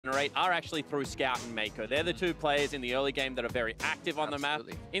generate are actually through Scout and Meiko. They're the two players in the early game that are very active on the map.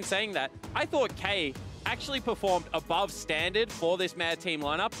 In saying that, I thought K actually performed above standard for this Mad Team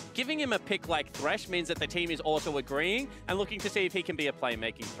lineup. Giving him a pick like Thresh means that the team is also agreeing and looking to see if he can be a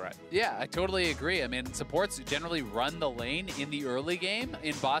playmaking threat. Yeah, I totally agree. I mean, supports generally run the lane in the early game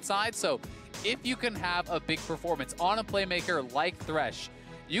in bot side, so if you can have a big performance on a playmaker like Thresh,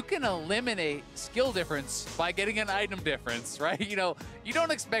 you can eliminate skill difference by getting an item difference, right? You know, you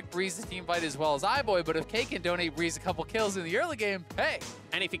don't expect Breeze to team fight as well as iBoy, but if K can donate Breeze a couple kills in the early game, hey.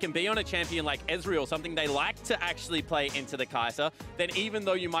 And if he can be on a champion like Ezreal, something they like to actually play into the Kaisa, then even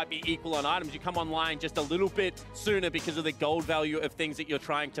though you might be equal on items, you come online just a little bit sooner because of the gold value of things that you're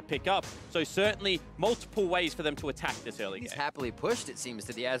trying to pick up. So certainly multiple ways for them to attack this early game. He's happily pushed, it seems,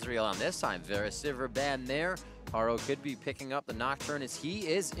 to the Ezreal on this time. Very silver ban there. Haro could be picking up the Nocturne as he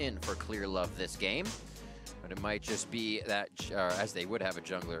is in for clear love this game. But it might just be that, as they would have a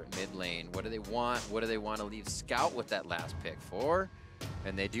jungler mid lane. What do they want? What do they want to leave Scout with that last pick for?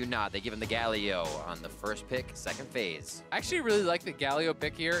 And they do not. They give him the Galio on the first pick, second phase. I actually really like the Galio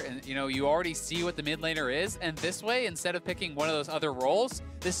pick here. And, you know, you already see what the mid laner is. And this way, instead of picking one of those other roles,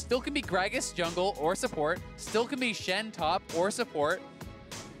 this still can be Gragas jungle or support. Still can be Shen top or support.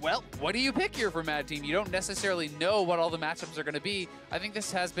 Well, what do you pick here for Mad Team? You don't necessarily know what all the matchups are going to be. I think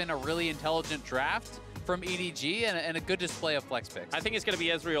this has been a really intelligent draft from EDG and a good display of flex picks. I think it's going to be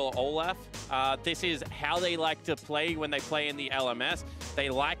Ezreal or Olaf. This is how they like to play when they play in the LMS.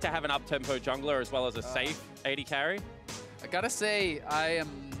 They like to have an up-tempo jungler as well as a safe AD carry. I gotta say, I am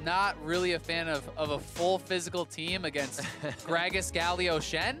not really a fan of a full physical team against Gragas, Galio,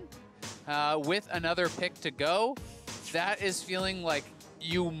 Shen. With another pick to go, that is feeling like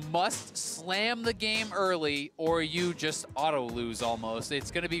you must slam the game early or you just auto-lose almost.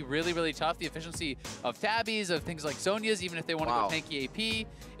 It's going to be really, really tough. The efficiency of tabbies, of things like Zhonya's, even if they want to go tanky AP,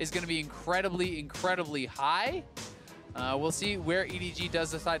 is going to be incredibly, incredibly high. We'll see where EDG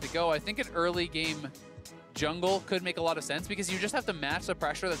does decide to go. I think an early game jungle could make a lot of sense because you just have to match the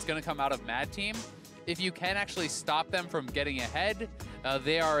pressure that's going to come out of Mad Team. If you can actually stop them from getting ahead,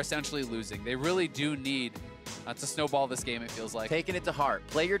 they are essentially losing. They really do need to snowball this game, it feels like. Taking it to heart.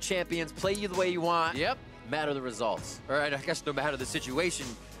 Play your champions, play you the way you want. Yep. Matter the results. All right, I guess no matter the situation,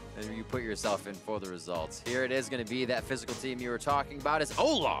 and you put yourself in for the results. Here it is going to be that physical team you were talking about as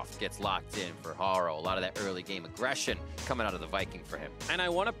Olaf gets locked in for Haro. A lot of that early game aggression coming out of the Viking for him. And I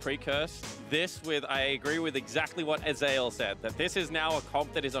want to precurse this with, I agree with exactly what Azael said, that this is now a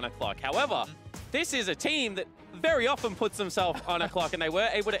comp that is on a clock. However, this is a team that very often puts themselves on a clock, and they were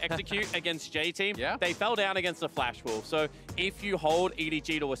able to execute against J-Team. Yeah. They fell down against the Flash Wolf. So if you hold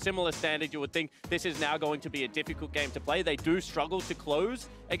EDG to a similar standard, you would think this is now going to be a difficult game to play. They do struggle to close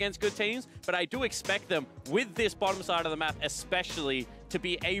against good teams, but I do expect them, with this bottom side of the map especially, to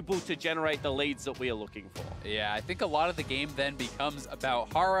be able to generate the leads that we are looking for. Yeah, I think a lot of the game then becomes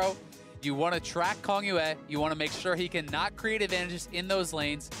about Haro. You want to track Kongyue. You want to make sure he cannot create advantages in those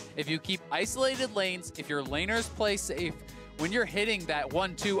lanes. If you keep isolated lanes, if your laners play safe, when you're hitting that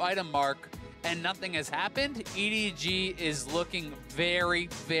 1-2 item mark and nothing has happened, EDG is looking very,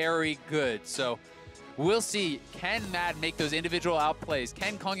 very good. So we'll see, can Mad make those individual outplays?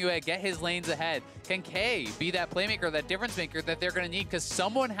 Can Kongyue get his lanes ahead? Can K be that playmaker, that difference maker that they're going to need? Because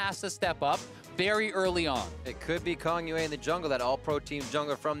someone has to step up very early on. It could be Kongyue in the jungle, that all-pro team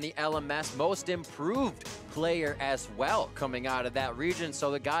jungler from the LMS, most improved player as well coming out of that region,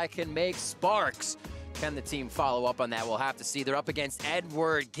 so the guy can make sparks. Can the team follow up on that? We'll have to see. They're up against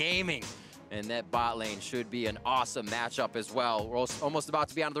Edward Gaming, and that bot lane should be an awesome matchup as well. We're almost about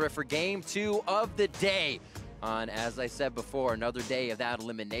to be on the rift for game 2 of the day. On, as I said before, another day of that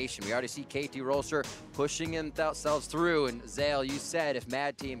elimination. We already see KT Rolster pushing themselves through, and Azael, you said if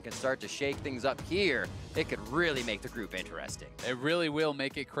Mad Team can start to shake things up here, it could really make the group interesting. It really will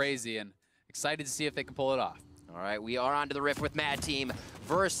make it crazy, and excited to see if they can pull it off. All right, we are on to the rift with Mad Team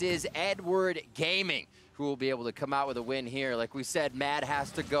versus Edward Gaming, who will be able to come out with a win here. Like we said, Mad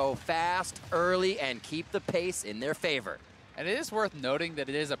has to go fast, early, and keep the pace in their favor. And it is worth noting that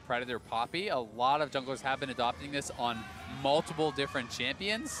it is a Predator Poppy. A lot of junglers have been adopting this on multiple different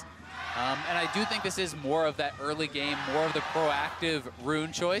champions. And I do think this is more of that early game, more of the proactive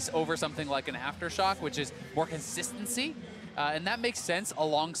rune choice over something like an Aftershock, which is more consistency. And that makes sense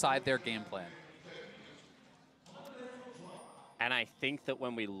alongside their game plan. And I think that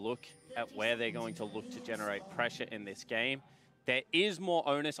when we look at where they're going to look to generate pressure in this game, there is more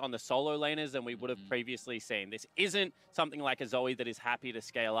onus on the solo laners than we would have previously seen. This isn't something like a Zoe that is happy to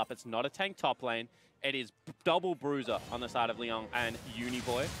scale up. It's not a tank top lane. It is double bruiser on the side of Liang and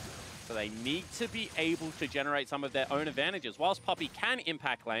Uniboy. So they need to be able to generate some of their own advantages. Whilst Poppy can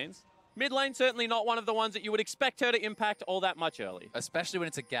impact lanes, mid lane certainly not one of the ones that you would expect her to impact all that much early. Especially when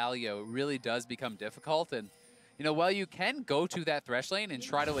it's a Galio, it really does become difficult. And, you know, while you can go to that Thresh lane and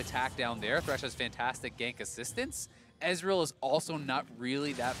try to attack down there, Thresh has fantastic gank assistance. Ezreal is also not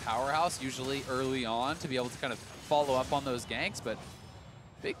really that powerhouse, usually early on, to be able to kind of follow up on those ganks. But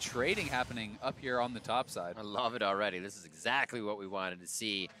big trading happening up here on the top side. I love it already. This is exactly what we wanted to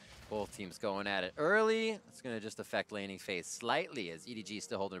see. Both teams going at it early. It's going to just affect laning phase slightly as EDG is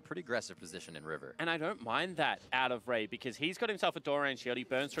still holding a pretty aggressive position in River. And I don't mind that out of Ray because he's got himself a Doran shield. He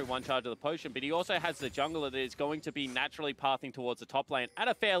burns through one charge of the potion, but he also has the jungler that is going to be naturally pathing towards the top lane at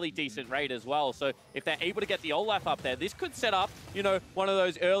a fairly decent rate as well. So if they're able to get the Olaf up there, this could set up, you know, one of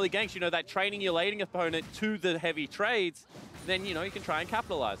those early ganks, you know, that training your laning opponent to the heavy trades. Then, you know, you can try and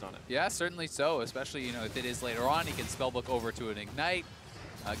capitalize on it. Yeah, certainly so, especially, you know, if it is later on, he can spellbook over to an Ignite.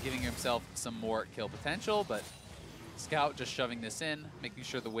 Giving himself some more kill potential, but Scout just shoving this in, making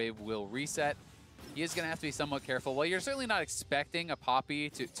sure the wave will reset. He is going to have to be somewhat careful. Well, you're certainly not expecting a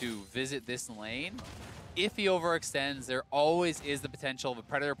Poppy to visit this lane. If he overextends, there always is the potential of a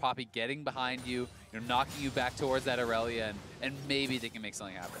Predator Poppy getting behind you, knocking you back towards that Irelia, and maybe they can make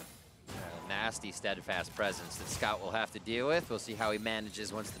something happen. A nasty, steadfast presence that Scout will have to deal with. We'll see how he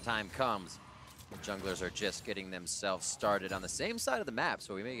manages once the time comes. The junglers are just getting themselves started on the same side of the map,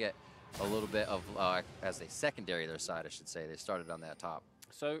 so we may get a little bit of, as a secondary their side, I should say. They started on that top.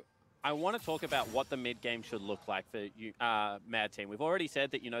 So I want to talk about what the mid game should look like for you, Mad Team. We've already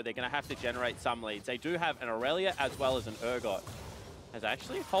said that, you know, they're going to have to generate some leads. They do have an Aurelia as well as an Urgot. As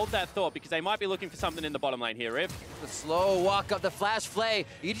actually hold that thought because they might be looking for something in the bottom lane here, Riv. The slow walk up the flash flay.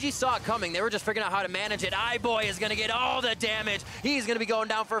 EDG saw it coming. They were just figuring out how to manage it. iBoy is going to get all the damage. He's going to be going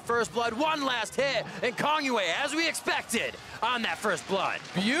down for first blood. One last hit. And Kongyue, as we expected, on that first blood.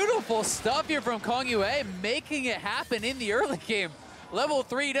 Beautiful stuff here from Kongyue, making it happen in the early game. Level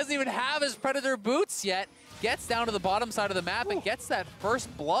 3 doesn't even have his Predator boots yet. Gets down to the bottom side of the map and gets that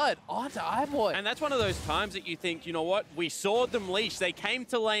first blood onto iBoy. And that's one of those times that you think, you know what, we saw them leash. They came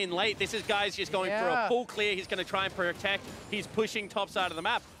to lane late. This is guys just going for a full clear. He's going to try and protect. He's pushing top side of the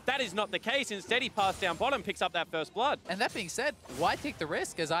map. That is not the case. Instead, he passed down bottom, picks up that first blood. And that being said, why take the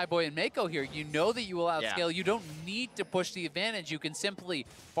risk as iBoy and Meiko here? You know that you will outscale. Yeah. You don't need to push the advantage. You can simply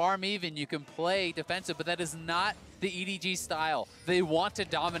farm even. You can play defensive, but that is not the EDG style. They want to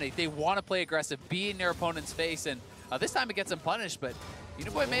dominate. They want to play aggressive, be in their opponent's face, and this time it gets them punished, but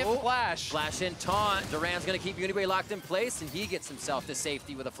Uniboy may have a flash. Flash and taunt. Duran's going to keep Uniboy locked in place, and he gets himself to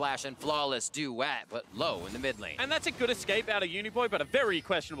safety with a flash and flawless duet, but low in the mid lane. And that's a good escape out of Uniboy, but a very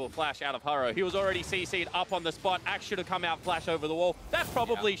questionable flash out of Haro. He was already CC'd up on the spot. Axe should have come out, flash over the wall. That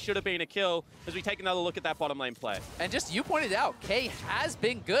probably should have been a kill as we take another look at that bottom lane play. And just you pointed out, K has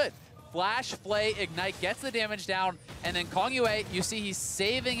been good. Flash, Flay, Ignite, gets the damage down, and then Kongyue, you see he's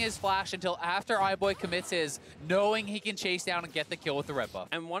saving his flash until after iBoy commits his, knowing he can chase down and get the kill with the red buff.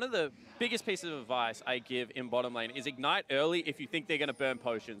 And one of the biggest pieces of advice I give in bottom lane is Ignite early if you think they're going to burn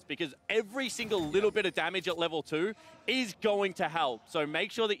potions, because every single little bit of damage at level 2 is going to help. So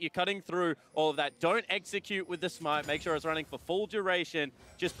make sure that you're cutting through all of that. Don't execute with the smite. Make sure it's running for full duration.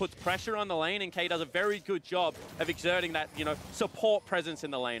 Just puts pressure on the lane, and K does a very good job of exerting that, you know, support presence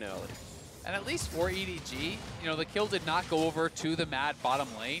in the lane early. And at least for EDG, you know, the kill did not go over to the Mad bottom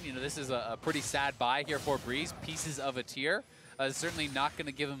lane. You know, this is a pretty sad buy here for Breeze. Pieces of a tier. Certainly not going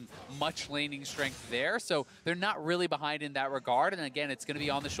to give him much laning strength there. So they're not really behind in that regard. And again, it's going to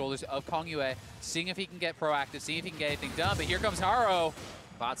be on the shoulders of Kongyue, seeing if he can get proactive, seeing if he can get anything done. But here comes Haro.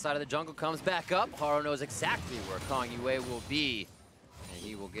 Bot side of the jungle comes back up. Haro knows exactly where Kongyue will be. And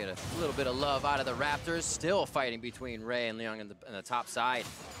he will get a little bit of love out of the Raptors. Still fighting between Ray and Liang on the top side.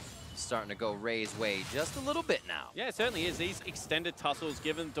 Starting to go Ray's way just a little bit now. Yeah, it certainly is. These extended tussles,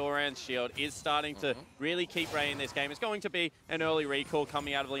 given Doran's shield, is starting to really keep Ray in this game. It's going to be an early recall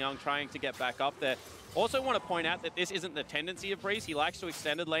coming out of Liang, trying to get back up there. Also want to point out that this isn't the tendency of Breeze. He likes to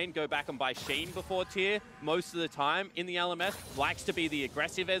extended lane, go back and buy Shen before tier most of the time in the LMS. Likes to be the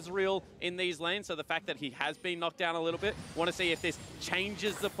aggressive Ezreal in these lanes, so the fact that he has been knocked down a little bit. Want to see if this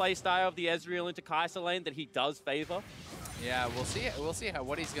changes the playstyle of the Ezreal into Kaisa lane that he does favor. Yeah, we'll see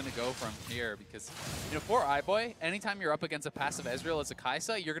what he's going to go from here, because, you know, for iBoy, anytime you're up against a passive Ezreal as a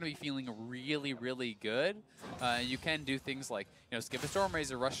Kaisa, you're going to be feeling really, really good. You can do things like, you know, skip a Storm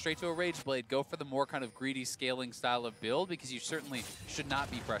Razor, rush straight to a Rage Blade, go for the more kind of greedy scaling style of build, because you certainly should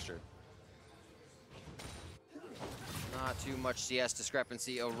not be pressured. Not too much CS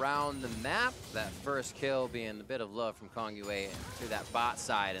discrepancy around the map. That first kill being a bit of love from Kongyue to that bot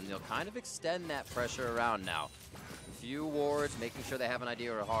side, and they'll kind of extend that pressure around now. few wards, making sure they have an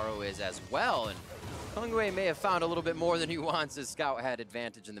idea where Haro is as well. And Kongyue may have found a little bit more than he wants. His scout had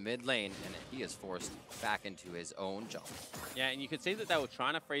advantage in the mid lane, and he is forced back into his own jungle. Yeah, and you could see that they were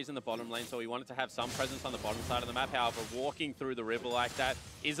trying to freeze in the bottom lane, so he wanted to have some presence on the bottom side of the map. However, walking through the river like that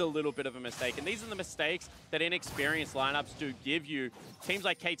is a little bit of a mistake. And these are the mistakes that inexperienced lineups do give you. Teams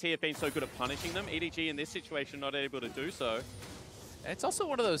like KT have been so good at punishing them. EDG in this situation not able to do so. It's also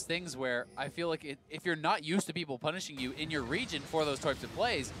one of those things where I feel like if you're not used to people punishing you in your region for those types of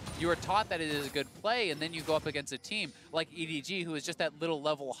plays, you are taught that it is a good play, and then you go up against a team like EDG who is just that little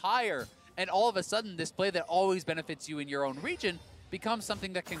level higher, and all of a sudden this play that always benefits you in your own region becomes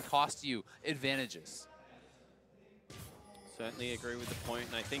something that can cost you advantages. Certainly agree with the point,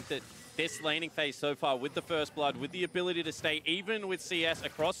 and I think that this laning phase so far with the First Blood, with the ability to stay even with CS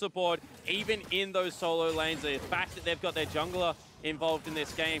across the board, even in those solo lanes, the fact that they've got their jungler involved in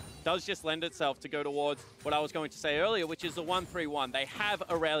this game does just lend itself to go towards what I was going to say earlier, which is the 1-3-1. They have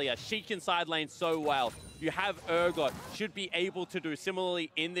Irelia. She can side lane so well. You have Urgot. Should be able to do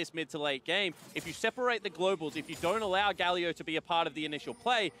similarly in this mid to late game. If you separate the globals, if you don't allow Galio to be a part of the initial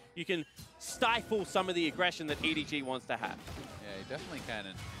play, you can stifle some of the aggression that EDG wants to have. Yeah, you definitely can.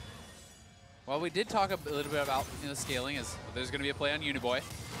 And well, we did talk a little bit about scaling, as there's going to be a play on Uniboy.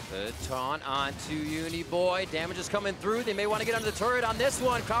 The taunt onto Uniboy. Damage is coming through. They may want to get under the turret on this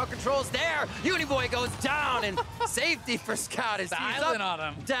one. Crowd control's there. Uniboy goes down, and safety for Scout is Silent on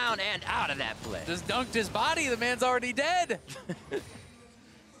him. Down and out of that play. Just dunked his body. The man's already dead.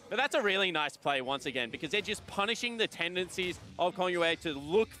 But that's a really nice play once again, because they're just punishing the tendencies of Kongyue to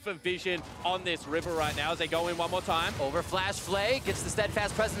look for vision on this river right now as they go in one more time. Over Flash Flay, gets the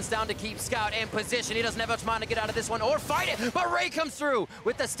steadfast presence down to keep Scout in position. He doesn't have much mind to get out of this one or fight it, but Ray comes through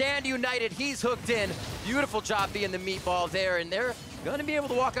with the stand united. He's hooked in. Beautiful job being the meatball there, and they're going to be able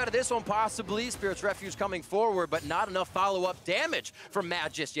to walk out of this one possibly. Spirit's Refuge coming forward, but not enough follow-up damage from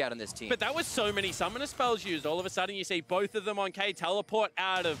Mad just yet on this team. But that was so many summoner spells used. All of a sudden you see both of them on K teleport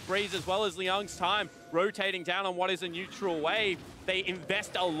out of Breeze, as well as Liang's time rotating down on what is a neutral wave. They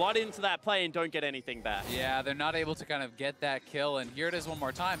invest a lot into that play and don't get anything back. Yeah, they're not able to kind of get that kill, and here it is one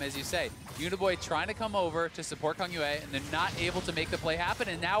more time. As you say, Uniboy trying to come over to support Kongyue, and they're not able to make the play happen,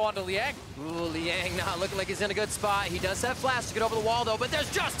 and now onto Liang. Ooh, Liang not looking like he's in a good spot. He does have Flash to get over the wall, though, but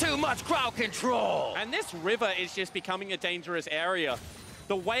there's just too much crowd control. And this river is just becoming a dangerous area.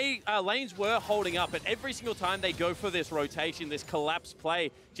 The way lanes were holding up, but every single time they go for this rotation, this collapse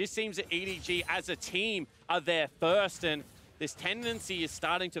play, just seems that EDG as a team are there first, and this tendency is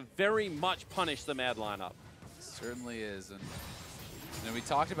starting to very much punish the Mad lineup. Certainly is. And we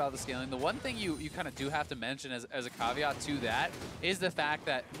talked about the scaling. The one thing you kind of do have to mention as a caveat to that is the fact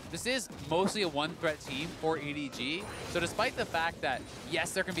that this is mostly a one-threat team for EDG. So despite the fact that,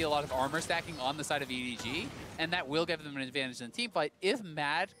 yes, there can be a lot of armor stacking on the side of EDG, and that will give them an advantage in the team fight, if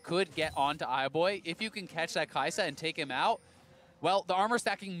Mad could get onto iBoy, if you can catch that Kaisa and take him out, well, the armor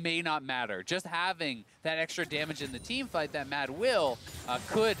stacking may not matter. Just having that extra damage in the team fight that Mad will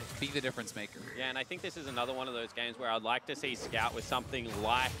could be the difference maker. Yeah, and I think this is another one of those games where I'd like to see Scout with something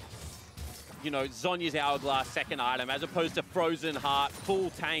like, you know, Zhonya's Hourglass second item, as opposed to Frozen Heart, full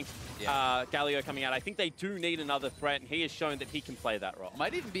tank Galio coming out. I think they do need another threat, and he has shown that he can play that role.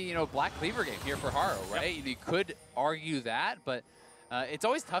 Might even be, Black Cleaver game here for Haro, right? Yep. You could argue that, but it's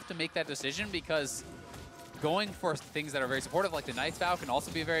always tough to make that decision because going for things that are very supportive, like the Night's Vow, can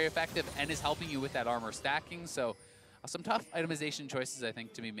also be very effective and is helping you with that armor stacking. So some tough itemization choices, I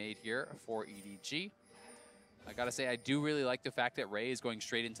think, to be made here for EDG. I gotta say, I do really like the fact that Ray is going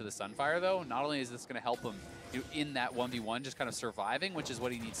straight into the Sunfire, though. Not only is this gonna help him in that 1v1, just kind of surviving, which is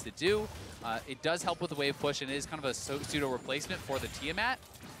what he needs to do, it does help with the wave push, and it is kind of a pseudo replacement for the Tiamat.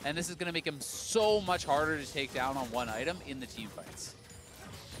 And this is gonna make him so much harder to take down on one item in the team fights.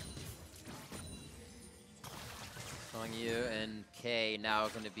 Kongyue and K now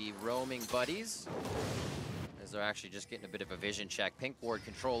going to be roaming buddies, as they're actually just getting a bit of a vision check. Pink ward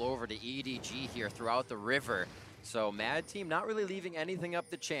control over to EDG here throughout the river. So Mad team not really leaving anything up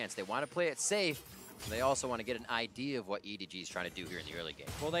to chance. They want to play it safe. They also want to get an idea of what EDG is trying to do here in the early game.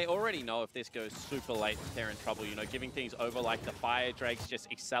 Well, they already know if this goes super late, they're in trouble. Giving things over like the Fire Drakes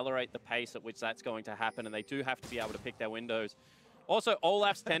just accelerate the pace at which that's going to happen, and they do have to be able to pick their windows. Also,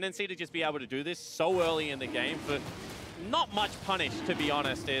 Olaf's tendency to just be able to do this so early in the game for not much punish, to be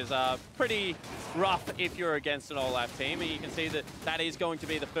honest, is pretty rough if you're against an Olaf team. And you can see that that is going to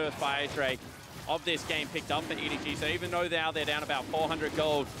be the first Fire Drake of this game picked up for EDG. So even though now they're down about 400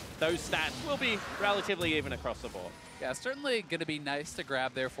 gold, those stats will be relatively even across the board. Yeah, certainly going to be nice to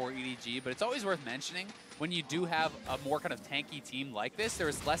grab there for EDG, but it's always worth mentioning when you do have a more kind of tanky team like this, there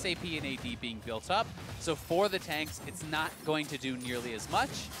is less AP and AD being built up. So for the tanks, it's not going to do nearly as much.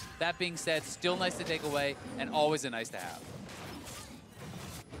 That being said, still nice to take away and always a nice to have.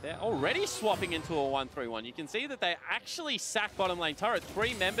 They're already swapping into a 1-3-1. You can see that they actually sack bottom lane turret.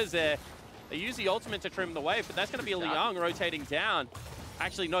 3 members there. They use the ultimate to trim the wave, but that's going to be Liang rotating down.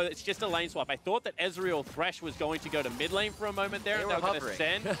 Actually, no, it's just a lane swap. I thought that Ezreal Thresh was going to go to mid lane for a moment there. They were going to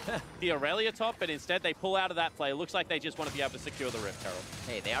send the Aurelia top, but instead they pull out of that play. It looks like they just want to be able to secure the Rift, Harold.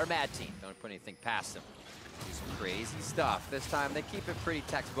 Hey, they are a mad team. Don't put anything past them. Do some crazy stuff. This time they keep it pretty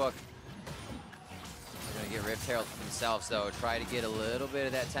textbook. They're going to get Rift Herald for themselves, though. Try to get a little bit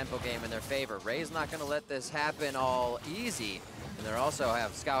of that tempo game in their favor. Ray's not going to let this happen all easy. And they also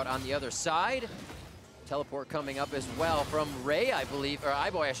have Scout on the other side. Teleport coming up as well from Ray, I believe, or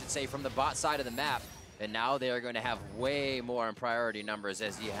iBoy, I should say, from the bot side of the map. And now they are going to have way more in priority numbers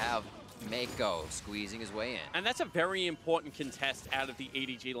as you have Meiko squeezing his way in. And that's a very important contest out of the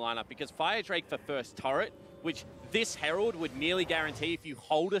EDG lineup because Fire Drake for first turret, which this Herald would nearly guarantee if you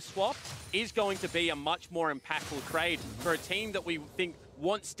hold a swap, is going to be a much more impactful trade for a team that we think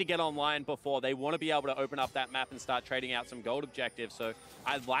wants to get online before. They want to be able to open up that map and start trading out some gold objectives. So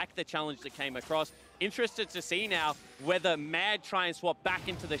I like the challenge that came across. Interested to see now whether Mad try and swap back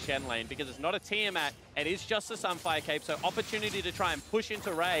into the Shen lane because it's not a Tiamat, it is just a Sunfire Cape, so opportunity to try and push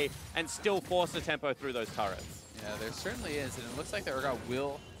into Ray and still force the tempo through those turrets. Yeah, there certainly is, and it looks like the Urgot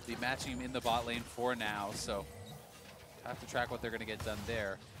will be matching him in the bot lane for now, so have to track what they're going to get done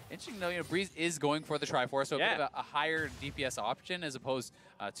there. Interesting though, Breeze is going for the Triforce, so a bit of a higher DPS option as opposed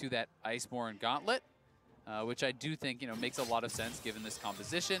to that Iceborne Gauntlet, which I do think makes a lot of sense given this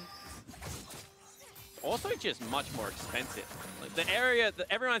composition. Also just much more expensive. Like the area that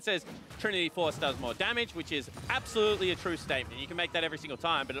everyone says Trinity Force does more damage, which is absolutely a true statement. You can make that every single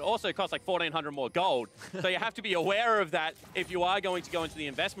time, but it also costs like 1,400 more gold. So you have to be aware of that if you are going to go into the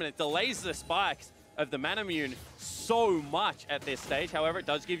investment. It delays the spikes of the Manamune so much at this stage. However, it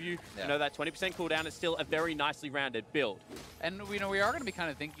does give you, that 20% cooldown. It's still a very nicely rounded build. And we are going to be kind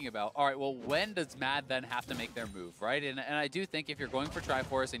of thinking about, all right, well, when does Mad then have to make their move, right? And I do think if you're going for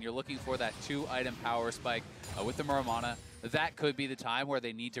Triforce and you're looking for that 2-item power spike with the Muramana, that could be the time where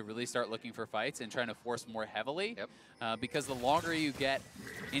they need to really start looking for fights and trying to force more heavily. Because the longer you get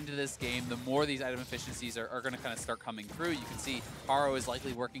into this game, the more these item efficiencies are going to kind of start coming through. You can see Haro is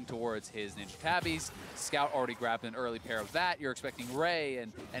likely working towards his Ninja Tabbies. Scout already grabbed an early pair of that. You're expecting Ray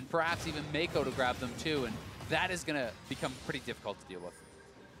and perhaps even Meiko to grab them too. And that is going to become pretty difficult to deal with.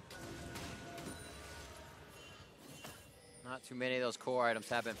 Not too many of those core items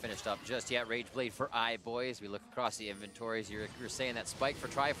have been finished up just yet. Rage Blade for iBoy. As we look across the inventories, you're saying that spike for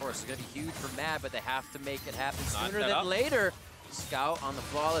Triforce is going to be huge for Mad, but they have to make it happen sooner than later. Scout on the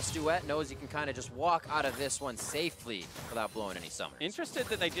flawless duet knows he can kind of just walk out of this one safely without blowing any summers. Interested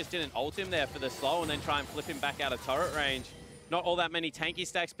that they just didn't ult him there for the slow and then try and flip him back out of turret range. Not all that many tanky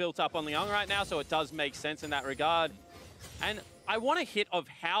stacks built up on Liang right now, so it does make sense in that regard. And I want a hit of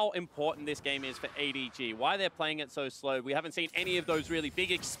how important this game is for ADG, why they're playing it so slow. We haven't seen any of those really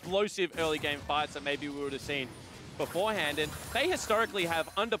big, explosive early game fights that maybe we would have seen beforehand. And they historically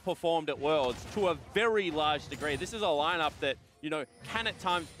have underperformed at Worlds to a very large degree. This is a lineup that, can at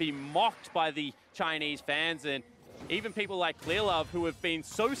times be mocked by the Chinese fans and even people like Clearlove, who have been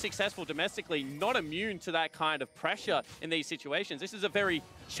so successful domestically, not immune to that kind of pressure in these situations. This is a very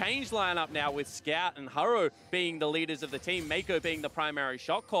changed lineup now with Scout and Haro being the leaders of the team, Meiko being the primary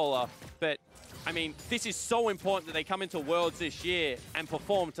shot caller. But, I mean, this is so important that they come into Worlds this year and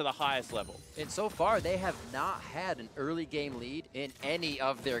perform to the highest level. And so far, they have not had an early game lead in any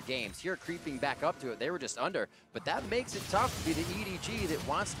of their games. Here, creeping back up to it, they were just under. But that makes it tough to be the EDG that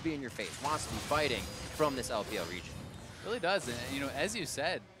wants to be in your face, wants to be fighting from this LPL region. It really does. And, as you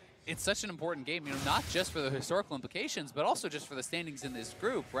said, it's such an important game, not just for the historical implications, but also just for the standings in this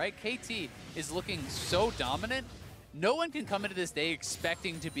group, right? KT is looking so dominant. No one can come into this day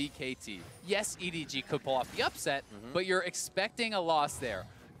expecting to be KT. Yes, EDG could pull off the upset, but you're expecting a loss there.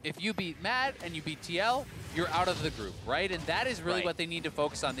 If you beat Mad and you beat TL, you're out of the group, right? And that is really what they need to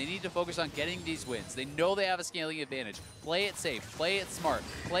focus on. They need to focus on getting these wins. They know they have a scaling advantage. Play it safe, play it smart,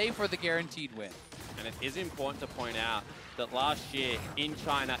 play for the guaranteed win. And it is important to point out that last year in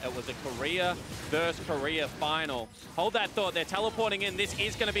China, it was a Korea versus Korea final. Hold that thought. They're teleporting in. This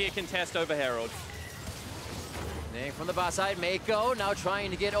is going to be a contest over Herald. Name from the bot side, Meiko now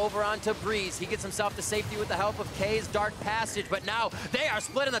trying to get over onto Breeze. He gets himself to safety with the help of K's Dark Passage, but now they are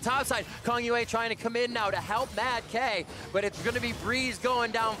split on the top side. Kongyue trying to come in now to help Mad K, but it's going to be Breeze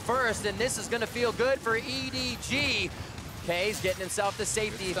going down first, and this is going to feel good for EDG. K's getting himself to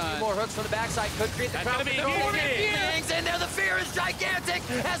safety. A few more hooks from the backside could create the crowd. Things in there. The fear is gigantic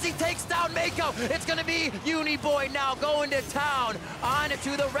as he takes down Meiko. It's going to be Uniboy now going to town. On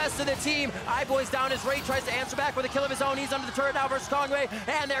to the rest of the team. iBoy's down as Ray tries to answer back with a kill of his own. He's under the turret now versus Kongyue,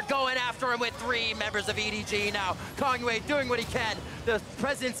 and they're going after him with 3 members of EDG now. Kongyue doing what he can. The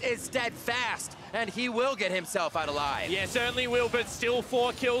presence is steadfast, and he will get himself out alive. Yeah, certainly will, but still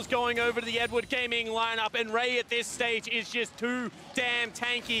 4 kills going over to the Edward Gaming lineup, and Ray at this stage is just too damn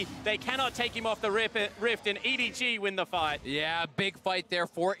tanky. They cannot take him off the rift, and EDG win the fight. Yeah, big fight there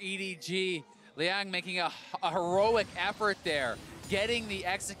for EDG. Liang making a heroic effort there, getting the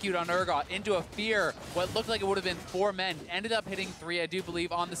execute on Urgot into a fear. What looked like it would have been 4 men, ended up hitting 3, I do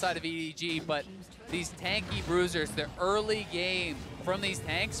believe, on the side of EDG, but these tanky bruisers, the early game from these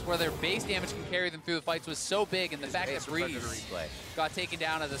tanks where their base damage can carry them through the fights was so big, and the fact that Breeze got taken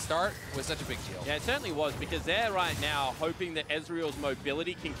down at the start was such a big deal. Yeah, it certainly was, because they're right now hoping that Ezreal's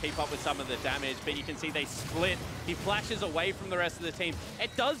mobility can keep up with some of the damage, but you can see they split. He flashes away from the rest of the team.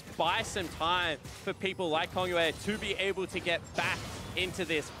 It does buy some time for people like Kongyue to be able to get back into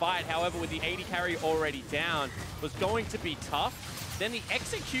this fight. However, with the AD carry already down, was going to be tough. Then the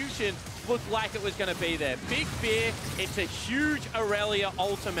execution looked like it was going to be there. Big Fear, it's a huge Aurelia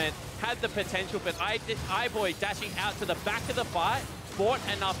ultimate, had the potential, but iBoy dashing out to the back of the fight bought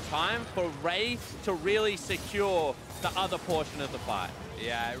enough time for Ray to really secure the other portion of the fight.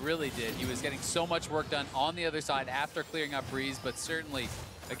 Yeah, it really did. He was getting so much work done on the other side after clearing up Breeze, but certainly,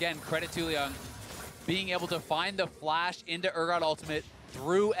 again, credit to Liang, being able to find the flash into Urgot ultimate,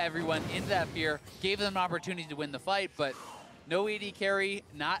 threw everyone into that fear, gave them an opportunity to win the fight, but no ED carry,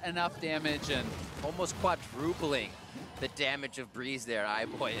 not enough damage, and almost quadrupling the damage of Breeze there.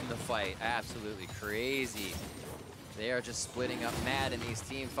 iBoy in the fight, absolutely crazy. They are just splitting up mad in these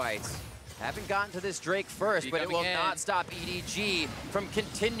team fights. Haven't gotten to this Drake first, but it will not stop EDG from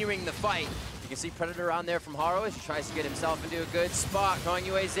continuing the fight. You can see Predator on there from Haro as he tries to get himself into a good spot.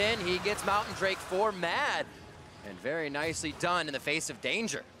 Kongyue's in, he gets Mountain Drake for mad. And very nicely done in the face of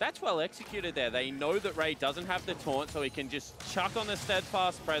danger. That's well executed there. They know that Ray doesn't have the taunt, so he can just chuck on the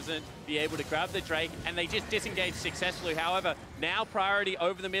Steadfast Present, be able to grab the Drake, and they just disengage successfully. However, now priority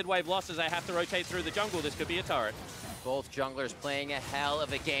over the mid-wave losses. They have to rotate through the jungle. This could be a turret. Both junglers playing a hell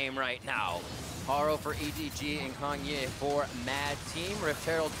of a game right now. Haro for EDG and Kongyue for Mad Team. Rift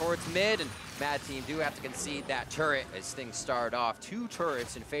Herald towards mid, and Mad Team do have to concede that turret as things start off. 2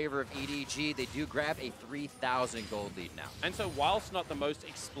 turrets in favor of EDG. They do grab a 3,000 gold lead now. And so whilst not the most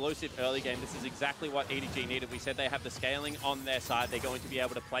explosive early game, this is exactly what EDG needed. We said they have the scaling on their side. They're going to be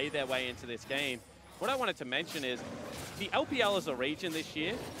able to play their way into this game. What I wanted to mention is the LPL as a region this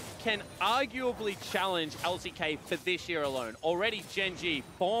year can arguably challenge LCK for this year alone. Already Gen G,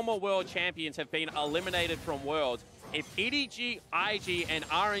 former world champions, have been eliminated from Worlds. If EDG, IG, and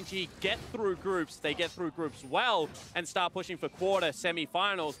RNG get through groups, they get through groups well and start pushing for quarter,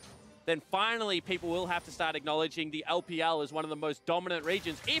 semi-finals, then finally people will have to start acknowledging the LPL as one of the most dominant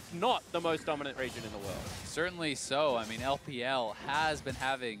regions, if not the most dominant region in the world. Certainly so. I mean, LPL has been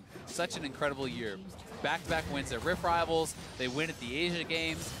having such an incredible year. Back-to-back wins at Rift Rivals, they win at the Asia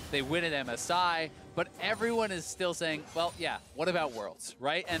Games, they win at MSI, but everyone is still saying, well, yeah, what about Worlds,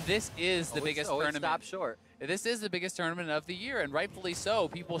 right? And this is the biggest tournament. Stop short. This is the biggest tournament of the year, and rightfully so.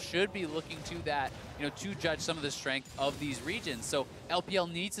 People should be looking to that, to judge some of the strength of these regions. So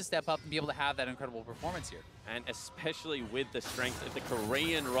LPL needs to step up and be able to have that incredible performance here. And especially with the strength of the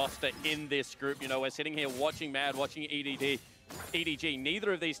Korean roster in this group. We're sitting here watching Mad, watching EDG.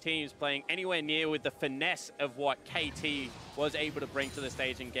 Neither of these teams playing anywhere near with the finesse of what KT was able to bring to the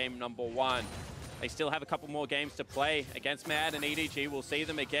stage in game number 1. They still have a couple more games to play against Mad and EDG. We'll see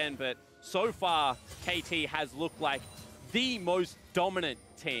them again, but so far, KT has looked like the most dominant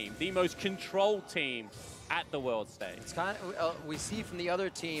team, the most controlled team at the world stage. It's kind of, we see from the other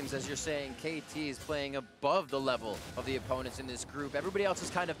teams, as you're saying, KT is playing above the level of the opponents in this group. Everybody else is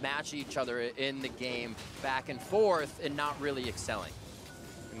kind of matching each other in the game back and forth and not really excelling.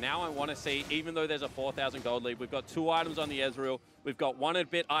 Now I want to see, even though there's a 4,000 gold lead, we've got 2 items on the Ezreal, we've got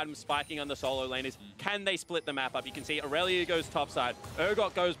 1-bit item spiking on the solo laners. Can they split the map up? You can see Aurelia goes top side,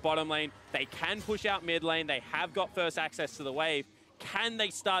 Urgot goes bottom lane. They can push out mid lane. They have got first access to the wave. Can they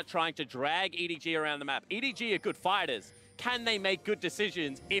start trying to drag EDG around the map? EDG are good fighters. Can they make good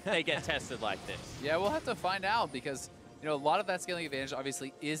decisions if they get tested like this? Yeah, we'll have to find out, because you know, a lot of that scaling advantage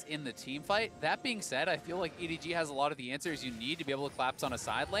obviously is in the team fight. That being said, I feel like EDG has a lot of the answers you need to be able to collapse on a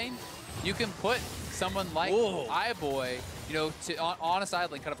side lane. You can put someone like iBoy, you know, on a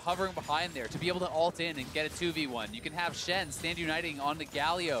side lane, kind of hovering behind there to be able to ult in and get a 2v1. You can have Shen stand uniting on the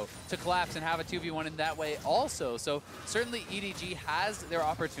Galio to collapse and have a 2v1 in that way also. So certainly EDG has their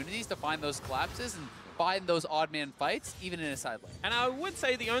opportunities to find those collapses and find those odd man fights, even in a side lane. And I would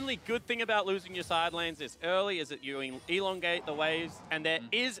say the only good thing about losing your side lanes this early is that you elongate the waves, and there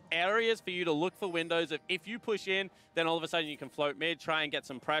is areas for you to look for windows of if you push in, then all of a sudden you can float mid, try and get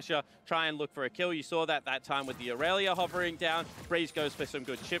some pressure, try and look for a kill. You saw that time with the Irelia hovering down. Breeze goes for some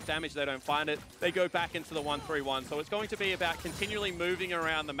good chip damage. They don't find it. They go back into the 1-3-1. So it's going to be about continually moving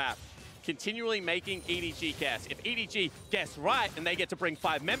around the map, continually making EDG guess. If EDG guess right and they get to bring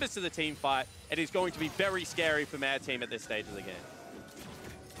 5 members to the team fight, it is going to be very scary for Mad Team at this stage of the game.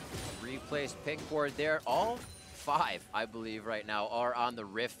 Replaced pick board there. All 5, I believe, right now are on the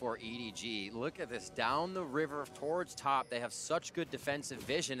Rift for EDG. Look at this, down the river towards top. They have such good defensive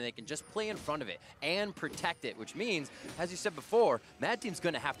vision, and they can just play in front of it and protect it, which means, as you said before, Mad Team's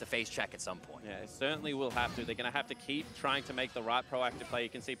going to have to face check at some point. Yeah, it certainly will have to. They're going to have to keep trying to make the right proactive play. You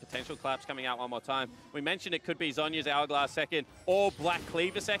can see potential collapse coming out one more time. We mentioned it could be Zhonya's Hourglass second or Black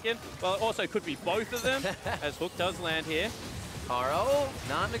Cleaver second. Well, it also could be both of them, as Hook does land here. Haro,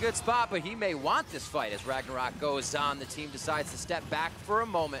 not in a good spot, but he may want this fight as Ragnarok goes on. The team decides to step back for a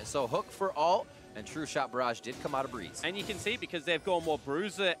moment. So Hook for ult, and True Shot Barrage did come out of Breeze. And you can see because they've gone more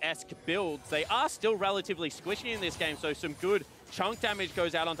Bruiser-esque builds, they are still relatively squishy in this game, so some good chunk damage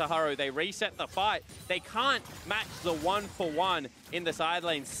goes out onto Haro. They reset the fight. They can't match the 1-for-1 in the side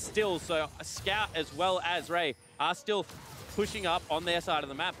lane still, so Scout as well as Ray are still pushing up on their side of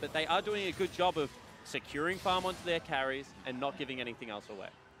the map, but they are doing a good job of securing farm onto their carries and not giving anything else away.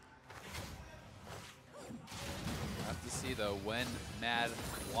 I have to see, though, when Mad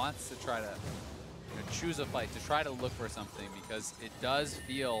wants to try to choose a fight, to try to look for something, because it does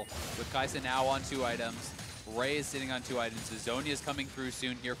feel, with Kaisa now on 2 items, Ray is sitting on 2 items, Zhonya is coming through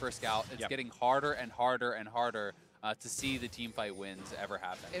soon here for Scout. It's getting harder and harder and harder to see the team fight wins ever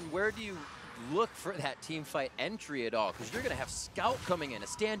happen. And where do you look for that team fight entry at all? Because you're going to have Scout coming in, a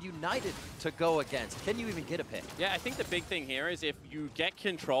Stand United to go against. Can you even get a pick? Yeah, I think the big thing here is if you get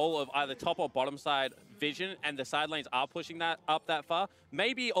control of either top or bottom side vision and the side lanes are pushing that up that far,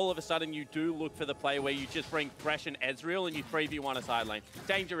 maybe all of a sudden you do look for the play where you just bring Thresh and Ezreal and you 3v1 a side lane.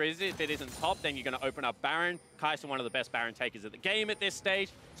 Danger is if it isn't top, then you're going to open up Baron. Kaisa, one of the best Baron takers at the game at this stage.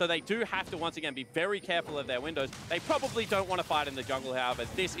 So they do have to, once again, be very careful of their windows. They probably don't want to fight in the jungle, however.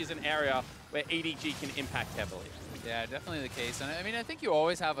 This is an area where EDG can impact heavily. Yeah, definitely the case. And I mean, I think you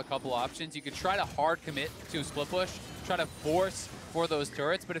always have a couple options. You could try to hard commit to a split push, try to force for those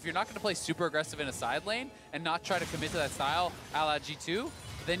turrets, but if you're not going to play super aggressive in a side lane and not try to commit to that style a la G2,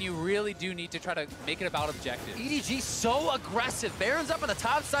 then you really do need to try to make it about objectives. EDG so aggressive. Baron's up on the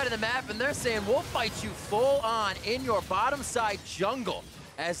top side of the map, and they're saying, we'll fight you full on in your bottom side jungle,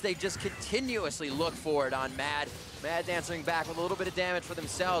 as they just continuously look for it on Mad. Mad's answering back with a little bit of damage for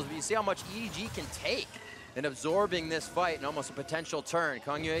themselves, but you see how much EDG can take in absorbing this fight and almost a potential turn.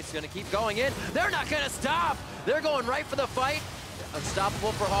 Kongyue is going to keep going in. They're not going to stop. They're going right for the fight.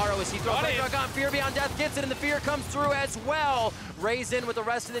 Unstoppable for Haro as he throws Ragnarok on. Fear Beyond Death gets it, and the fear comes through as well. Ray's in with the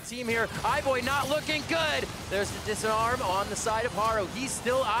rest of the team here. iBoy not looking good. There's the disarm on the side of Haro. He's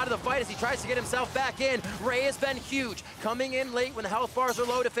still out of the fight as he tries to get himself back in. Ray has been huge, coming in late when the health bars are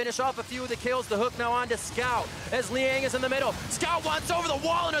low to finish off a few of the kills. The hook now on to Scout as Liang is in the middle. Scout wants over the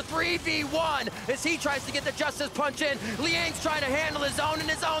wall in a 3v1 as he tries to get the Justice Punch in. Liang's trying to handle his own in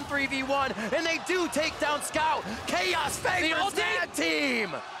his own 3v1, and they do take down Scout. Chaos favors Mad Team.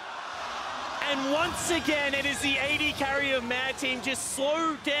 And once again, it is the AD carry of Mad Team, just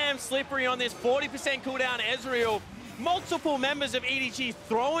so damn slippery on this 40% cooldown Ezreal. Multiple members of EDG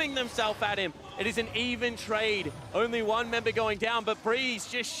throwing themselves at him. It is an even trade. Only one member going down, but Breeze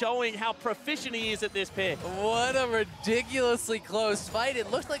just showing how proficient he is at this pick. What a ridiculously close fight. It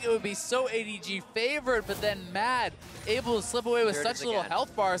looked like it would be so ADG favored, but then Mad able to slip away with such little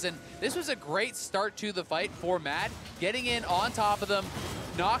health bars. And this was a great start to the fight for Mad. Getting in on top of them,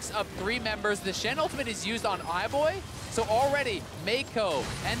 knocks up 3 members. The Shen ultimate is used on iBoy. So already, Meiko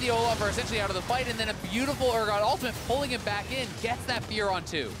and the Olaf are essentially out of the fight, and then a beautiful Urgot ultimate pulling him back in, gets that fear on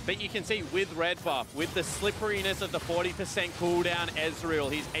 2. But you can see with red buff, with the slipperiness of the 40% cooldown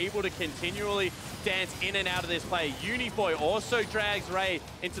Ezreal, he's able to continually dance in and out of this play. Uniboy also drags Ray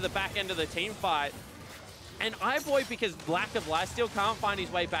into the back end of the team fight. And iBoy, because lack of lifesteal, can't find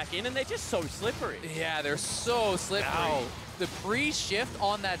his way back in, and they're just so slippery. Yeah, they're so slippery. Ow. The pre-shift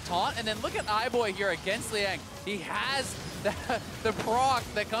on that taunt, and then look at iBoy here against Liang. He has the proc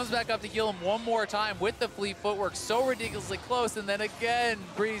that comes back up to heal him one more time with the fleet footwork, so ridiculously close, and then again,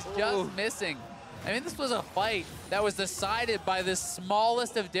 Breeze just missing. I mean, this was a fight that was decided by the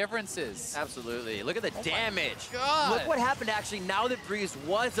smallest of differences. Absolutely. Look at the damage. God. Look what happened actually now that Breeze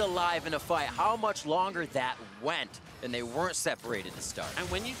was alive in a fight, how much longer that went, and they weren't separated to start. And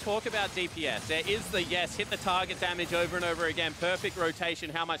when you talk about DPS, there is the, yes, hit the target damage over and over again, perfect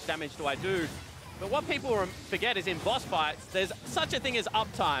rotation, how much damage do I do? But what people forget is in boss fights, there's such a thing as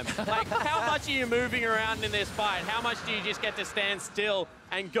uptime. Like, how much are you moving around in this fight? How much do you just get to stand still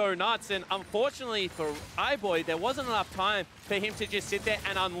and go nuts? And unfortunately for iBoy, there wasn't enough time for him to just sit there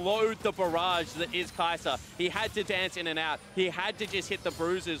and unload the barrage that is Kaisa. He had to dance in and out. He had to just hit the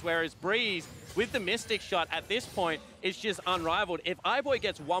bruises, whereas Breeze, with the Mystic Shot at this point, is just unrivaled. If iBoy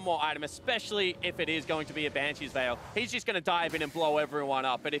gets one more item, especially if it is going to be a Banshee's Veil, he's just going to dive in and blow everyone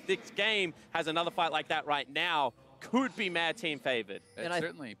up. But if this game has another fight like that right now, could be Mad Team favored. It's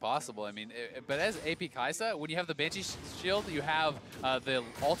certainly possible. I mean, but as AP Kaisa, when you have the Banshee shield, you have the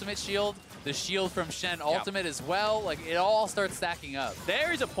ultimate shield, the shield from Shen ultimate as well. Like, it all starts stacking up.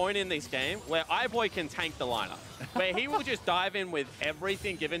 There is a point in this game where iBoy can tank the lineup, where he will just dive in with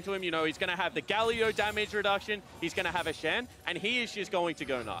everything given to him. You know, he's going to have the Galio damage reduction, he's going to have a Shen, and he is just going to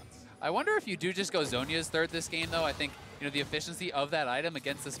go nuts. I wonder if you do just go Zhonya's third this game, though. I think, you know, the efficiency of that item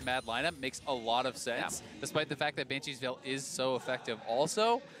against this Mad lineup makes a lot of sense, despite the fact that Banshee's Veil is so effective.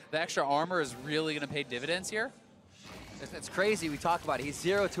 Also, the extra armor is really going to pay dividends here. It's crazy. We talk about it. He's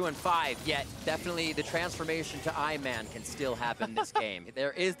 0, 2, and 5, yet definitely the transformation to I-Man can still happen this game.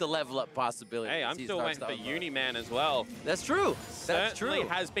 There is the level up possibility. Hey, I'm still waiting for Uniman as well. That's true. That's Certainly true.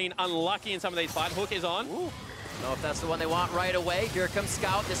 has been unlucky in some of these fights. Hook is on. Ooh. I don't know if that's the one they want right away. Here comes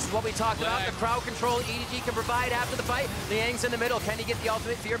Scout. This is what we talked about. The crowd control EDG can provide after the fight. Liang's in the middle. Can he get the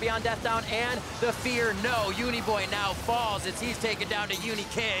ultimate Fear Beyond Death down? And the Fear, no. Uniboy now falls as he's taken down to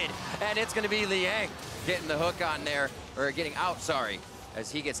Unikid. And it's going to be Liang getting the hook on there, or getting out, sorry, as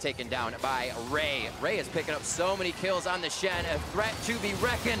he gets taken down by Ray. Ray is picking up so many kills on the Shen, a threat to be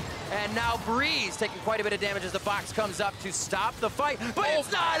reckoned. And now Breeze taking quite a bit of damage as the box comes up to stop the fight. But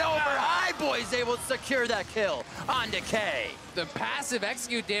it's not over. iBoy's able to secure that kill on Decay. The passive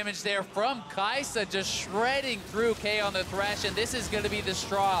execute damage there from Kaisa, just shredding through K on the Thresh, and this is going to be the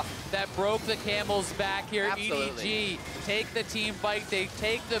straw that broke the camel's back here. Absolutely. EDG take the team fight, they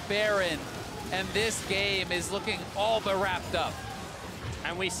take the Baron, and this game is looking all but wrapped up.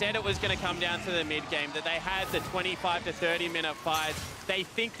 And we said it was going to come down to the mid-game, that they had the 25 to 30-minute fights. They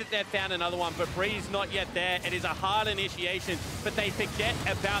think that they've found another one, but Breeze not yet there. It is a hard initiation, but they forget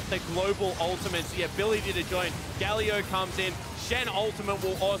about the global ultimates, the ability to join. Galio comes in. Shen ultimate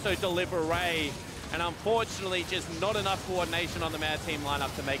will also deliver Ray. And unfortunately, just not enough coordination on the Mad Team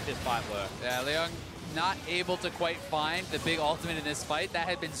lineup to make this fight work. Yeah, Liang not able to quite find the big ultimate in this fight. That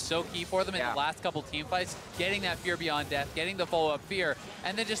had been so key for them in the last couple team fights, getting that Fear Beyond Death, getting the follow-up Fear,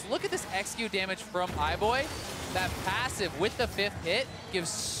 and then just look at this execute damage from iBoy. That passive with the 5th hit gives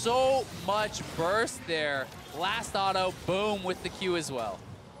so much burst there. Last auto, boom, with the Q as well.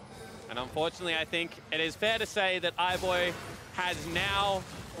 And unfortunately, I think it is fair to say that iBoy has now,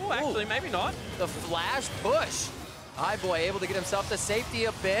 actually maybe not, the flash push. iBoy able to get himself to safety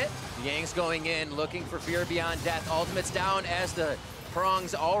a bit. Yang's going in, looking for Fear Beyond Death. Ultimate's down as the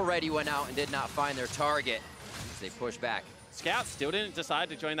prongs already went out and did not find their target as they push back. Scout still didn't decide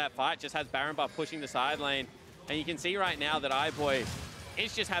to join that fight, just has Baron Buff pushing the side lane. And you can see right now that iBoy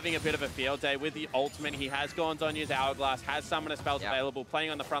is just having a bit of a field day with the ultimate. He has gone Zonya's Hourglass, has Summoner spells available, playing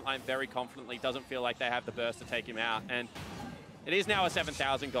on the front line very confidently, doesn't feel like they have the burst to take him out. And it is now a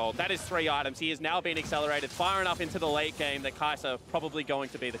 7,000 gold. That is 3 items. He has now been accelerated far enough into the late game that Kaisa probably going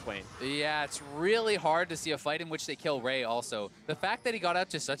to be the queen. Yeah, it's really hard to see a fight in which they kill Ray also. The fact that he got out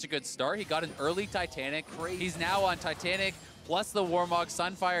to such a good start, he got an early Titanic. He's now on Titanic, plus the Warmog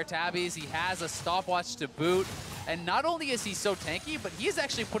Sunfire Tabbies. He has a stopwatch to boot. And not only is he so tanky, but he is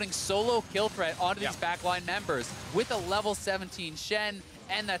actually putting solo kill threat onto these backline members with a level 17 Shen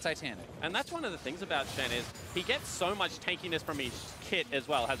and that Titanic. And that's one of the things about Shen is he gets so much tankiness from his kit as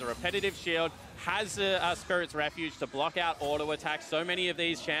well. Has a repetitive shield, has a Spirit's Refuge to block out auto attacks. So many of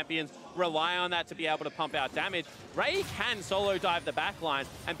these champions rely on that to be able to pump out damage. Ray can solo dive the backline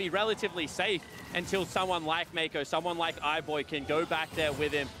and be relatively safe until someone like Meiko, someone like iBoy can go back there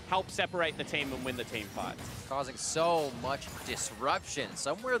with him, help separate the team and win the team fights. Causing so much disruption.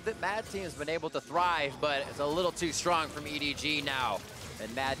 Somewhere that Mad Team has been able to thrive, but it's a little too strong from EDG now.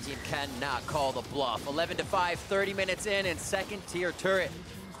 And Mad Team cannot call the bluff. 11-5, 30 minutes in, and second tier turret.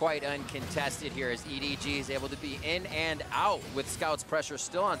 Quite uncontested here as EDG is able to be in and out with Scout's pressure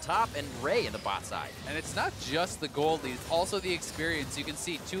still on top and Ray in the bot side. And it's not just the gold lead, it's also the experience. You can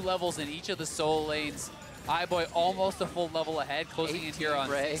see 2 levels in each of the solo lanes. iBoy almost a full level ahead, closing in here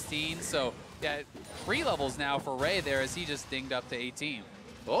on Ray. 16. So yeah, 3 levels now for Ray there as he just dinged up to 18.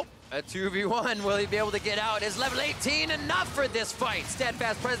 Oh, a 2v1. Will he be able to get out? Is level 18 enough for this fight?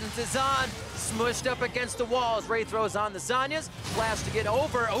 Steadfast Presence is on. Smushed up against the walls. Ray throws on the Zanyas. Flash to get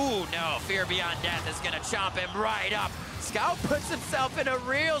over. Ooh, no. Fear Beyond Death is going to chomp him right up. Scout puts himself in a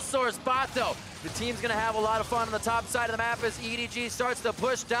real sore spot, though. The team's going to have a lot of fun on the top side of the map as EDG starts to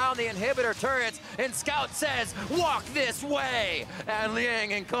push down the inhibitor turrets, and Scout says, walk this way! And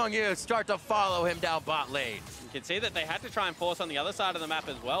Liang and Kongyue start to follow him down bot lane. You can see that they had to try and force on the other side of the map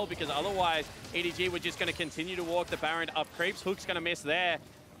as well, because otherwise EDG were just going to continue to walk the Baron up creeps. Hook's going to miss there.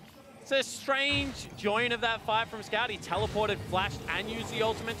 It's a strange join of that fight from Scout. He teleported, flashed, and used the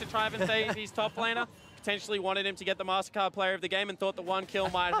ultimate to try and save his top laner. Potentially wanted him to get the MasterCard player of the game and thought the 1 kill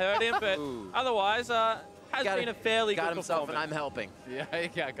might hurt him, but otherwise has been a fairly good performance. Got himself, and I'm helping. Yeah,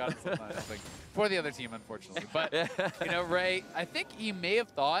 got himself, and I'm helping. For the other team, unfortunately. But, you know, Ray, I think he may have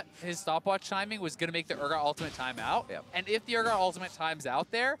thought his stopwatch timing was going to make the Urgot ultimate time out. Yep. And if the Urgot ultimate times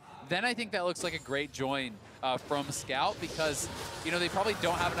out there, then I think that looks like a great join from Scout, because, you know, they probably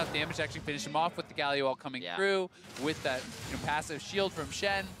don't have enough damage to actually finish him off with the Galio all coming through, with that passive shield from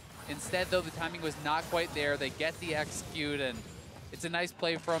Shen. Instead, though, the timing was not quite there. They get the execute, and it's a nice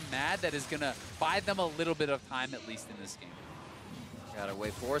play from Mad that is going to buy them a little bit of time, at least in this game. Gotta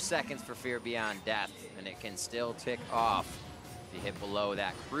wait 4 seconds for Fear Beyond Death, and it can still tick off if you hit below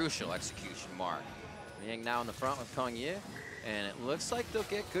that crucial execution mark. Liang now in the front with Kongyue, and it looks like they'll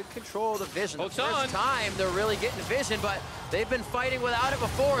get good control of the vision. The first time they're really getting vision, but they've been fighting without it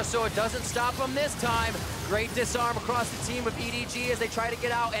before, so it doesn't stop them this time. Great disarm across the team of EDG as they try to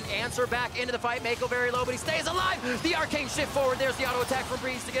get out and answer back into the fight. Meiko very low, but he stays alive. The arcane shift forward. There's the auto attack from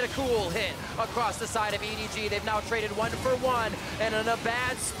Breeze to get a cool hit across the side of EDG. They've now traded 1 for 1, and in a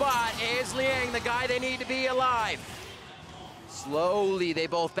bad spot is Liang, the guy they need to be alive. Slowly, they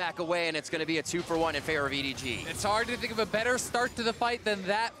both back away, and it's going to be a 2 for 1 in favor of EDG. It's hard to think of a better start to the fight than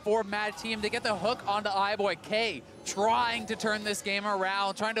that for Mad Team. They get the hook onto iBoy. K trying to turn this game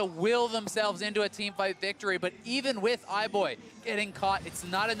around, trying to will themselves into a team fight victory, but even with iBoy getting caught, it's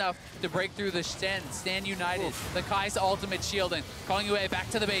not enough to break through the Shen. Stand united. Oof. The Kaisa ultimate shielding. Kongyue back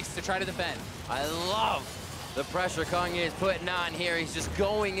to the base to try to defend. I love the pressure Kongyue is putting on here. He's just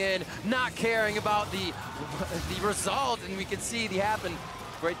going in, not caring about the result, and we can see the happen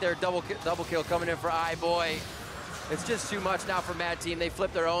right there. Double kill coming in for iBoy. It's just too much now for Mad Team. They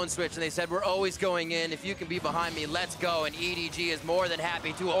flipped their own switch and they said, we're always going in. If you can be behind me, let's go. And EDG is more than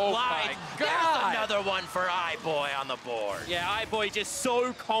happy to oblige. There's another one for iBoy on the board. Yeah, iBoy just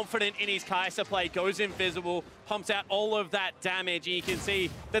so confident in his Kaisa play, goes invisible, pumps out all of that damage, and you can see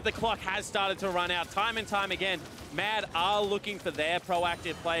that the clock has started to run out time and time again. Mad are looking for their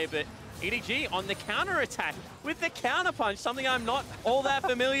proactive play, but EDG on the counter-attack with the counter-punch, something I'm not all that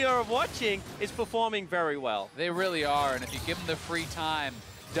familiar of watching, is performing very well. They really are, and if you give them the free time,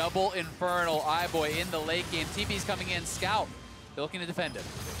 double Infernal iBoy in the late game. TP's coming in, Scout, they're looking to defend him.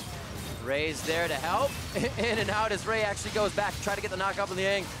 Ray's there to help. In and out as Ray actually goes back to try to get the knock up on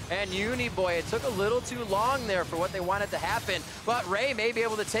Liang. And Uniboy, it took a little too long there for what they wanted to happen. But Ray may be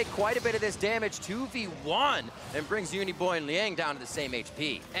able to take quite a bit of this damage 2v1 and brings Uniboy and Liang down to the same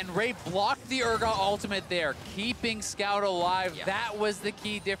HP. And Ray blocked the Urgot ultimate there, keeping Scout alive. Yeah. That was the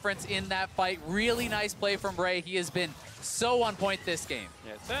key difference in that fight. Really nice play from Ray. He has been so on point this game.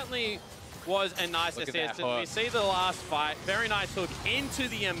 Yeah, certainly was a nice assist. And we see the last fight, very nice hook into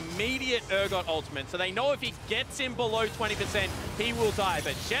the immediate Urgot ultimate. So they know if he gets him below 20%, he will die.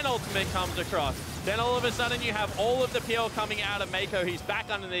 But Shen ultimate comes across. Then all of a sudden you have all of the PL coming out of Meiko. He's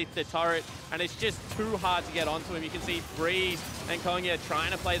back underneath the turret, and it's just too hard to get onto him. You can see Breeze and Kongyue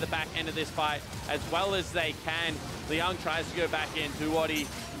trying to play the back end of this fight as well as they can. Liang tries to go back in, do what he...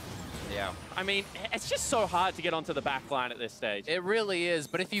 Yeah. I mean, it's just so hard to get onto the back line at this stage. It really is,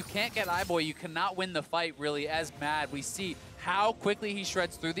 but if you can't get iBoy, you cannot win the fight, really, as Mad. We see how quickly he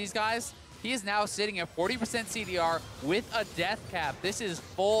shreds through these guys. He is now sitting at 40% CDR with a death cap. This is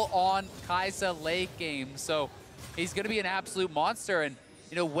full-on Kaisa late game, so he's going to be an absolute monster. And,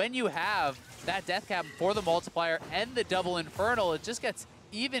 you know, when you have that death cap for the multiplier and the double Infernal, it just gets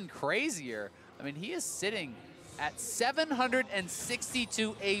even crazier. I mean, he is sitting at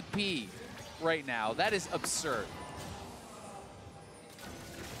 762 AP right now. That is absurd.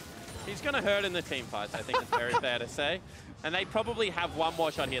 He's going to hurt in the team fights, I think it's very fair to say. and they probably have one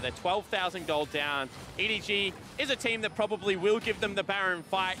more shot here. They're 12,000 gold down. EDG is a team that probably will give them the Baron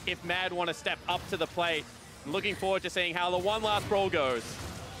fight if Mad want to step up to the plate. Looking forward to seeing how the one last brawl goes.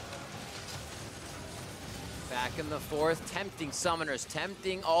 Back in the fourth, tempting summoners,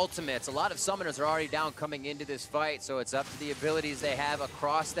 tempting ultimates. A lot of summoners are already down coming into this fight, so it's up to the abilities they have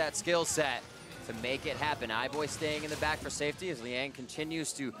across that skill set to make it happen. iBoy staying in the back for safety as Liang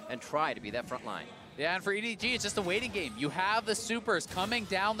continues to and try to be that front line. Yeah, and for EDG, it's just a waiting game. You have the supers coming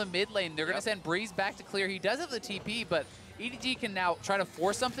down the mid lane. They're going to send Breeze back to clear. He does have the TP, but EDG can now try to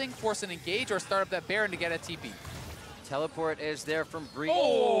force something, force an engage, or start up that Baron to get a TP. Teleport is there from Breeze.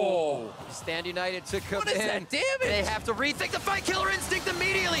 Oh! Stand United to come in. What is that damage? They have to rethink the fight. Killer Instinct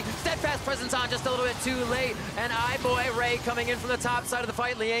immediately. Steadfast presence on just a little bit too late. And iBoy Ray coming in from the top side of the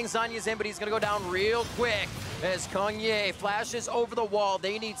fight. Liang Zanya's in, but he's going to go down real quick as Kongyue flashes over the wall.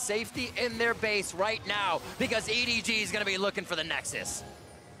 They need safety in their base right now because EDG is going to be looking for the Nexus.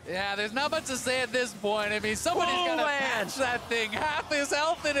 Yeah, there's not much to say at this point. I mean, somebody's got to patch that thing. Half his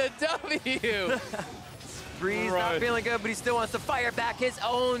health in a W. Breeze not feeling good, but he still wants to fire back his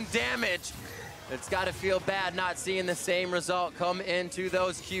own damage. It's got to feel bad not seeing the same result come into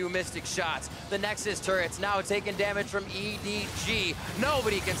those Q Mystic shots. The Nexus turret's now taking damage from EDG.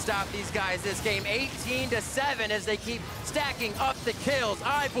 Nobody can stop these guys this game. 18-7 as they keep stacking up the kills.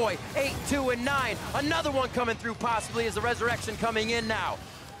 iBoy 8, 2, and 9. Another one coming through possibly as the resurrection coming in now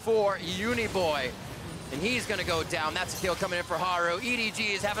for Uniboy. And he's gonna go down. That's a kill coming in for Haro.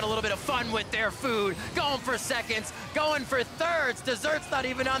 EDG is having a little bit of fun with their food. Going for seconds, going for thirds. Dessert's not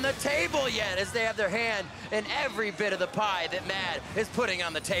even on the table yet as they have their hand in every bit of the pie that Mad is putting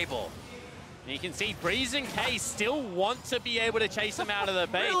on the table. And you can see Breeze and K still want to be able to chase him out of the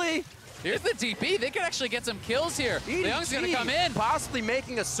base. Really? Here's the TP. They could actually get some kills here. Liang's gonna come in. Possibly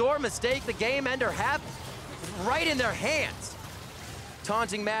making a sore mistake. The game ender have right in their hands.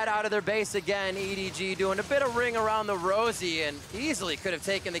 Taunting Mad out of their base again. EDG doing a bit of ring around the rosy and easily could have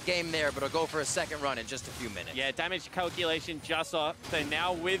taken the game there, but will go for a second run in just a few minutes. Yeah, damage calculation just off. So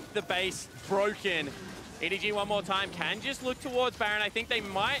now with the base broken, EDG one more time can just look towards Baron. I think they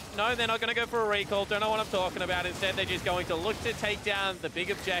might. No, they're not going to go for a recall. Don't know what I'm talking about. Instead, they're just going to look to take down the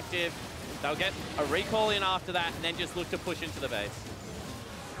big objective. They'll get a recall in after that and then just look to push into the base.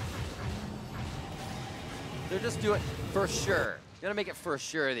 They're just doing for sure. Gonna make it for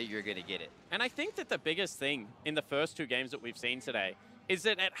sure that you're gonna get it. And I think that the biggest thing in the first two games that we've seen today is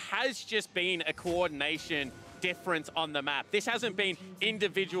that it has just been a coordination difference on the map. This hasn't been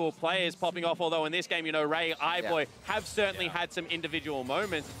individual players popping off, although in this game, you know, Ray, iBoy have certainly had some individual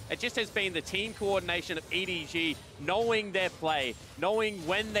moments. It just has been the team coordination of EDG, knowing their play, knowing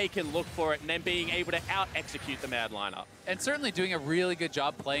when they can look for it, and then being able to out-execute the Mad lineup. And certainly doing a really good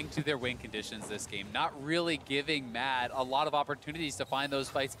job playing to their win conditions this game. Not really giving Mad a lot of opportunities to find those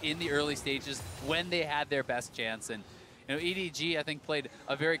fights in the early stages when they had their best chance. And you know, EDG, I think, played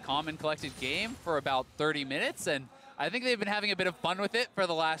a very calm and collected game for about 30 minutes, and I think they've been having a bit of fun with it for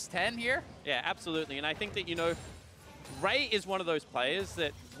the last 10 here. Yeah, absolutely. And I think that, you know, Ray is one of those players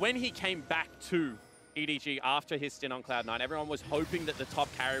that when he came back to EDG after his stint on Cloud9, everyone was hoping that the top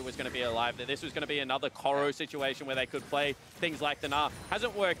carry was going to be alive, that this was going to be another Koro situation where they could play things like the Nah.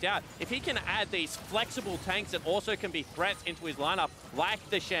 Hasn't worked out. If he can add these flexible tanks that also can be threats into his lineup, like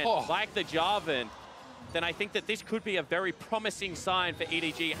the Shen, like the Jarvan, then I think that this could be a very promising sign for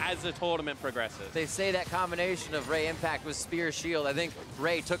EDG as the tournament progresses. They say that combination of Ray Impact with Spear Shield. I think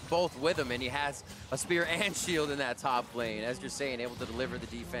Ray took both with him, and he has a Spear and Shield in that top lane. As you're saying, able to deliver the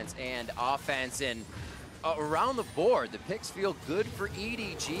defense and offense. And around the board, the picks feel good for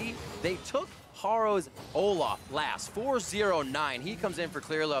EDG. They took Haro's Olaf last, 4-0-9. He comes in for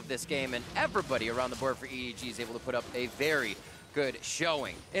Clear Love this game, and everybody around the board for EDG is able to put up a very good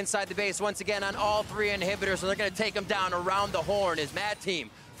showing. Inside the base once again on all three inhibitors, so they're going to take them down around the horn. Is Mad Team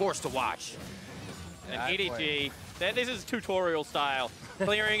forced to watch. And EDG, this is tutorial style,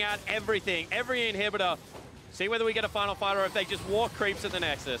 clearing out everything, every inhibitor. See whether we get a final fight or if they just walk creeps at the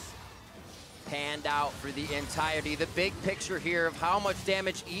Nexus. Panned out for the entirety. The big picture here of how much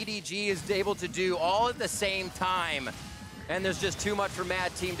damage EDG is able to do all at the same time. And there's just too much for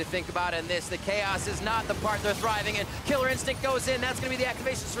Mad Team to think about in this. The chaos is not the part they're thriving in. Killer Instinct goes in. That's going to be the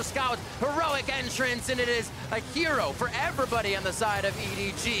activations for Scouts. Heroic entrance, and it is a hero for everybody on the side of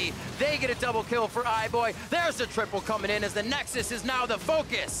EDG. They get a double kill for iBoy. There's a triple coming in as the Nexus is now the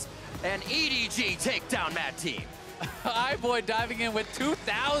focus. And EDG take down Mad Team. iBoy diving in with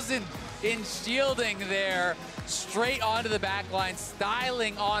 2,000 in shielding there. Straight onto the back line,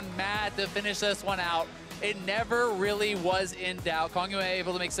 styling on Mad to finish this one out. It never really was in doubt. Kongyue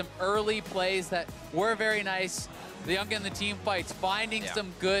able to make some early plays that were very nice. Liang in the team fights, finding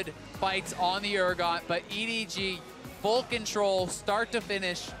some good fights on the Urgot, but EDG, full control, start to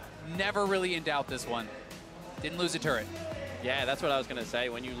finish, never really in doubt this one. Didn't lose a turret. Yeah, that's what I was going to say.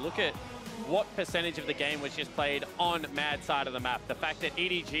 When you look at what percentage of the game was just played on Mad side of the map, the fact that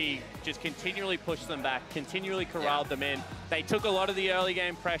EDG just continually pushed them back, continually corralled them in. They took a lot of the early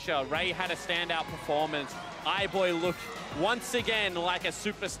game pressure. Ray had a standout performance. iBoy looked once again like a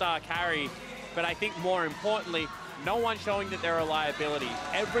superstar carry, but I think more importantly, no one showing that they're a liability.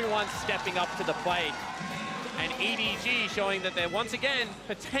 Everyone's stepping up to the plate. And EDG showing that they're once again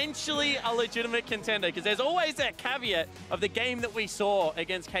potentially a legitimate contender, because there's always that caveat of the game that we saw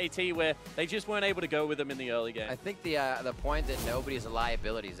against KT where they just weren't able to go with them in the early game. I think the point that nobody is a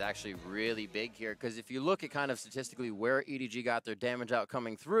liability is actually really big here, because if you look at kind of statistically where EDG got their damage out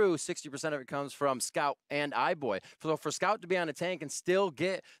coming through, 60% of it comes from Scout and iBoy. So for Scout to be on a tank and still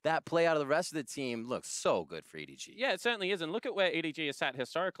get that play out of the rest of the team looks so good for EDG. Yeah, it certainly is. And look at where EDG is sat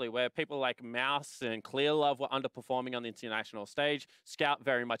historically, where people like Mouse and Clearlove were underperforming on the international stage. Scout,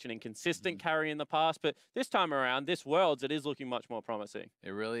 very much an inconsistent carry in the past, but this time around, this Worlds, it is looking much more promising.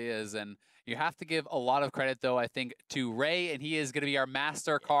 It really is, and you have to give a lot of credit, though, I think, to Ray, and he is going to be our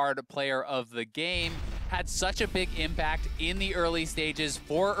MasterCard player of the game. Had such a big impact in the early stages,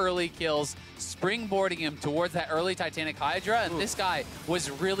 4 early kills, springboarding him towards that early Titanic Hydra, and this guy was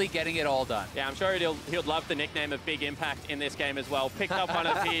really getting it all done. Yeah, I'm sure he'll love the nickname of Big Impact in this game as well. Picked up one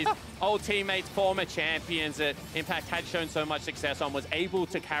of his old teammates, former champions that Impact had shown so much success on, was able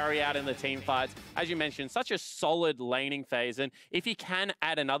to carry out in the team fights. As you mentioned, such a solid laning phase, and if he can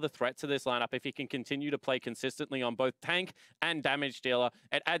add another threat to this lineup, if he can continue to play consistently on both tank and damage dealer,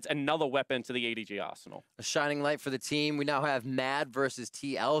 it adds another weapon to the EDG arsenal. A shining light for the team. We now have Mad versus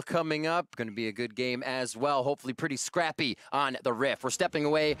TL coming up. Going to be a good game as well. Hopefully pretty scrappy on the Rift. We're stepping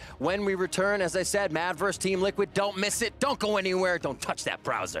away when we return. As I said, Mad versus Team Liquid. Don't miss it. Don't go anywhere. Don't touch that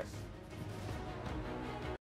browser.